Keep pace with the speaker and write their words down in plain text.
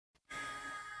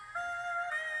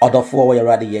Odofo wa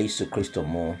Awurade Yesu Kristo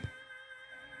mu.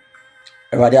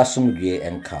 Awurade asomdwe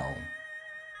enkaw.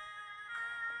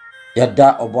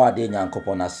 Yada oboade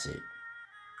Nyankopon ase.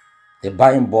 The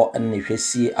Bible and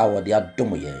hwesi awode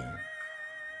adom yen.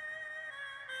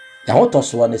 Ya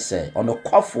hotoso ne se ono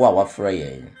kwafo a wafra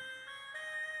yen.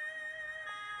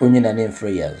 Onyina ne mfra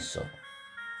yen so.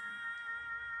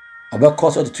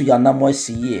 Obekoso de tu ya namo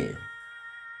asiye.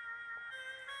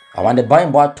 Awan the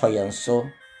Bible atoyen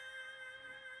so.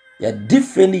 Ya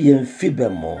different yen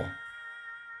fibemo.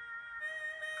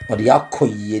 Ode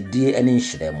yakoye die ene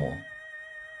nhiremo.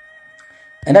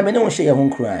 Ena me ne won hye ye ho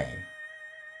nkran.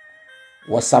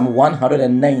 Was Psalm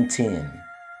 119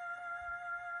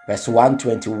 verse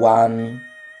 121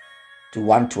 to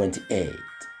 128.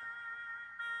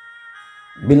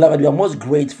 Beloved, we are most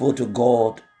grateful to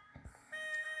God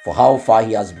for how far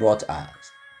He has brought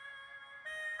us.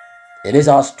 It is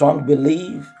our strong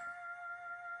belief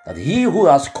that He who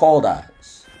has called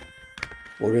us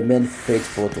will remain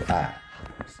faithful to us.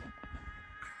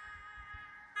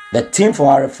 The theme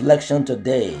for our reflection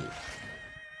today,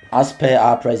 as per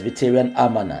our Presbyterian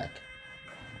Almanac,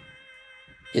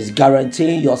 is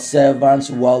guaranteeing your servant's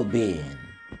well-being.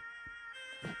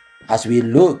 As we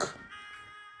look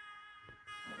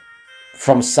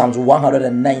from Psalms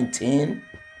 119,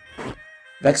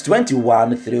 verse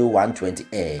 21 through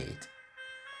 128.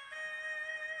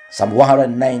 Psalm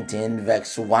 119,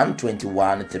 verse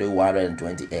 121 through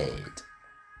 128.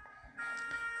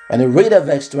 When you read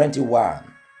verse 21,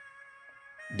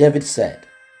 David said,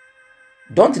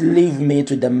 "Don't leave me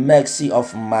to the mercy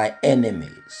of my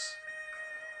enemies,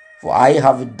 for I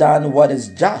have done what is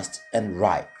just and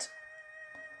right."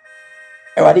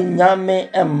 Ewadi nyame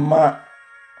emma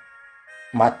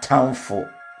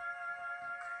matamfo.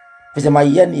 Fise ma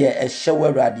yen ye ehye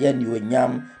wawrade ani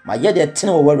onyam, ma ye de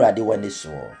tene wawrade wani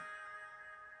so.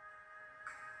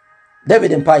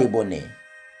 David mpa ibone.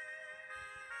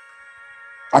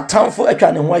 Atamfo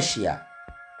atwa ne ho ahia.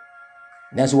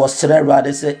 Nanso wasere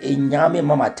Awurade se enyame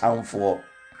mama tamfo.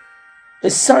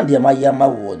 Esande ma yama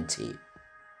wonte.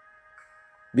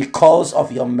 Because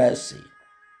of your mercy,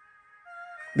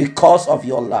 because of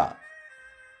your love,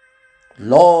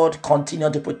 Lord, continue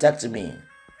to protect me.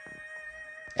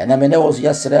 And I mean, was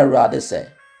yesterday, Awurade say,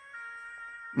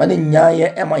 mani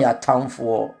nyaye ema ya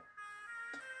tamfo.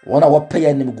 Wana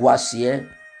wapaya ni mguasie.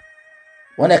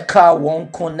 Wana ka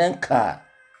wonko nenka.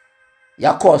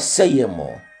 Yako seye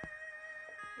mo.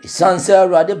 Isanse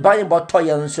Awurade ban boto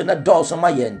yenso na dɔɔso ma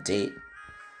yente.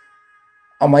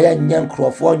 Ama ya nyen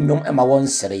krofo nyom ema won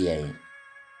sere yen.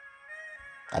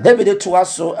 David to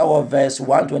us so our verse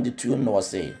 122 no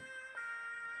say,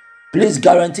 "Please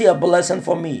guarantee a blessing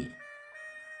for me.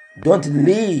 Don't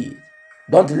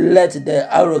let the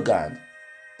arrogant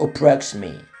oppress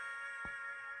me.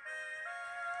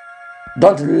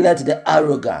 Don't let the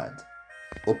arrogant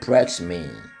oppress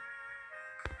me."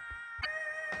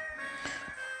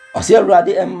 Ose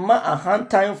Awurade emma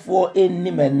ahantan for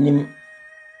enim.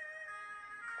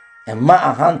 Emma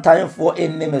ahantan for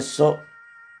enim so.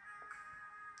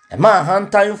 Emma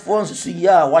ahantan for nsusu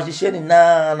ya wahihye ni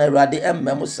na Awurade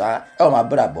emma musa e ma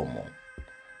brabo mo.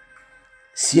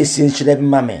 Siesie nhyire bi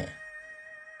mame.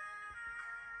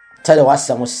 Tell what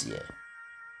some say.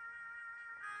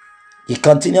 He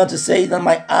continued to say that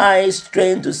my eyes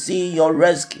strain to see your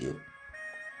rescue,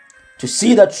 to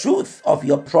see the truth of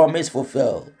your promise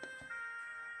fulfilled.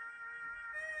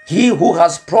 He who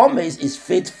has promised is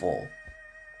faithful,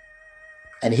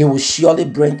 and He will surely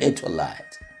bring it to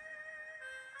light.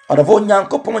 Odofo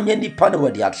Nyankopon nye nipa na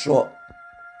wadi atro.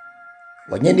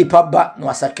 Wanye nipa ba no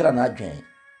asakira na adwen.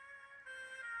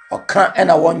 Oka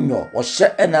ena wonyo, wo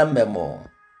hye ena memo.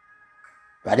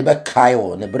 Wade be kai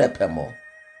wo ne brepemo.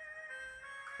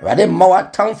 Wade ma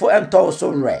watamfo ento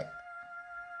so re.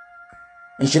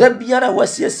 Nhyira biara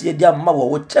wasiesie dia ma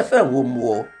wo chefe wo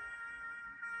mu.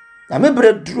 Na me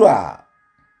bre duru a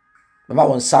ma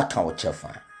won saka wo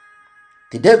chefa.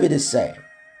 The David is saying,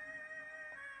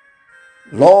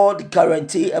 "Lord,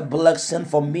 guarantee a blessing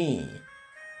for me,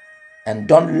 and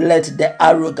don't let the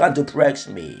arrogant oppress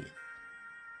me.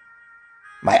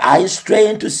 My eyes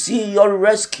strain to see your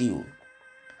rescue,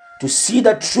 to see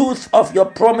the truth of your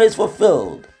promise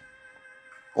fulfilled.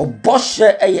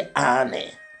 Oboshe eye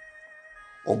ane.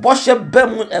 Oboshe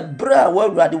bemun ebra wa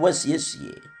Awurade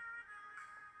wasiesie."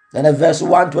 Then verse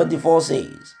 124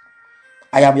 says,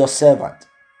 "I am your servant.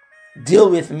 Deal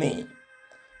with me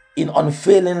in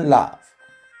unfailing love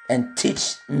and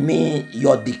teach me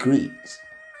your decrees."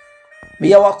 Me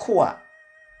yawakoa.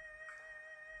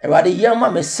 Awurade yama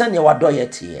me sene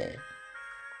wadoye tie.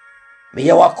 Me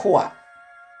yawakoa.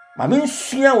 Ma me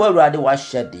nsua wa Awurade wa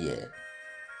hyede.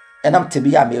 and I'm to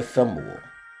be a mere fembo.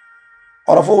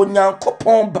 Or of all young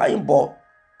coupon buying ball,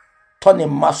 Tony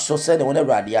Maso said on a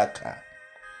radiaca.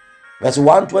 Verse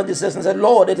 126 said,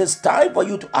 Lord, it is time for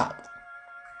you to act.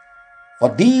 For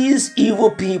these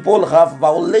evil people have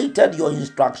violated your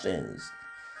instructions.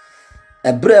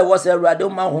 A bread was a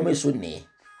radoma homesuni.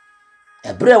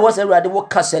 A bread was a radical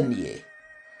cassanie.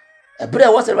 A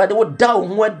bread was a radical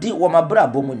down where deep were my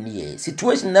brabomunie.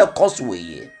 Situation now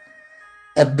causeway.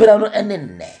 A bread no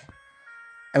enne.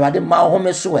 A radima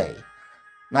homesway.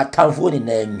 Not town for the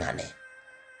name yane.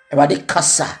 A radic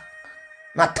cassa.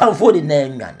 Not town for the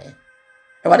name yane.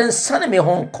 A radin son me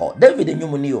home call. David and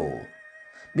Yumunio.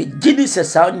 Be giddy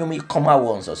says how you may come out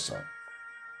once or so.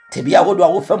 Tibia would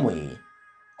our family.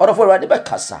 Or of a radical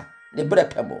cassa. The bread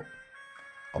pebble.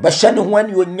 Obeshen when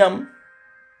you nyam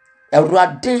a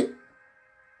rade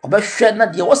obeshen na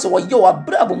de wose wo ye wa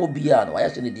brabo mo bia no ya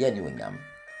se ne de ani nyam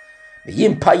be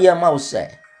yim pa ye ma wo se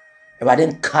e rade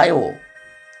nkai wo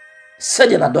se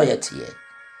de na do ye tie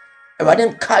e rade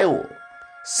nkai wo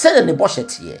se de ne bo hye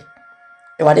tie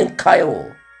e rade nkai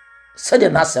wo se de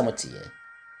na asem tie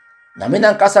na me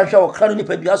na nkasa hwe wo kra no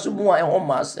nipa bia so mu a e ho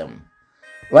ma asem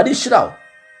rade shiraw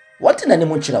what na ne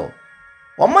mo chiraw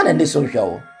wo ma na ne so hwe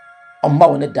wo Omba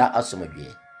wone da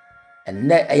asomdwe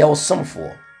enne eya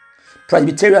somfo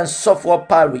Presbyterian software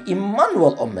pari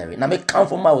Emmanuel Omari na me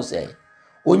kanfo ma wo say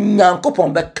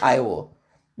onyankopon be kai wo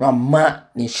na ma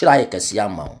ni hira ye kase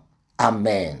ama.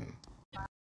 Amen.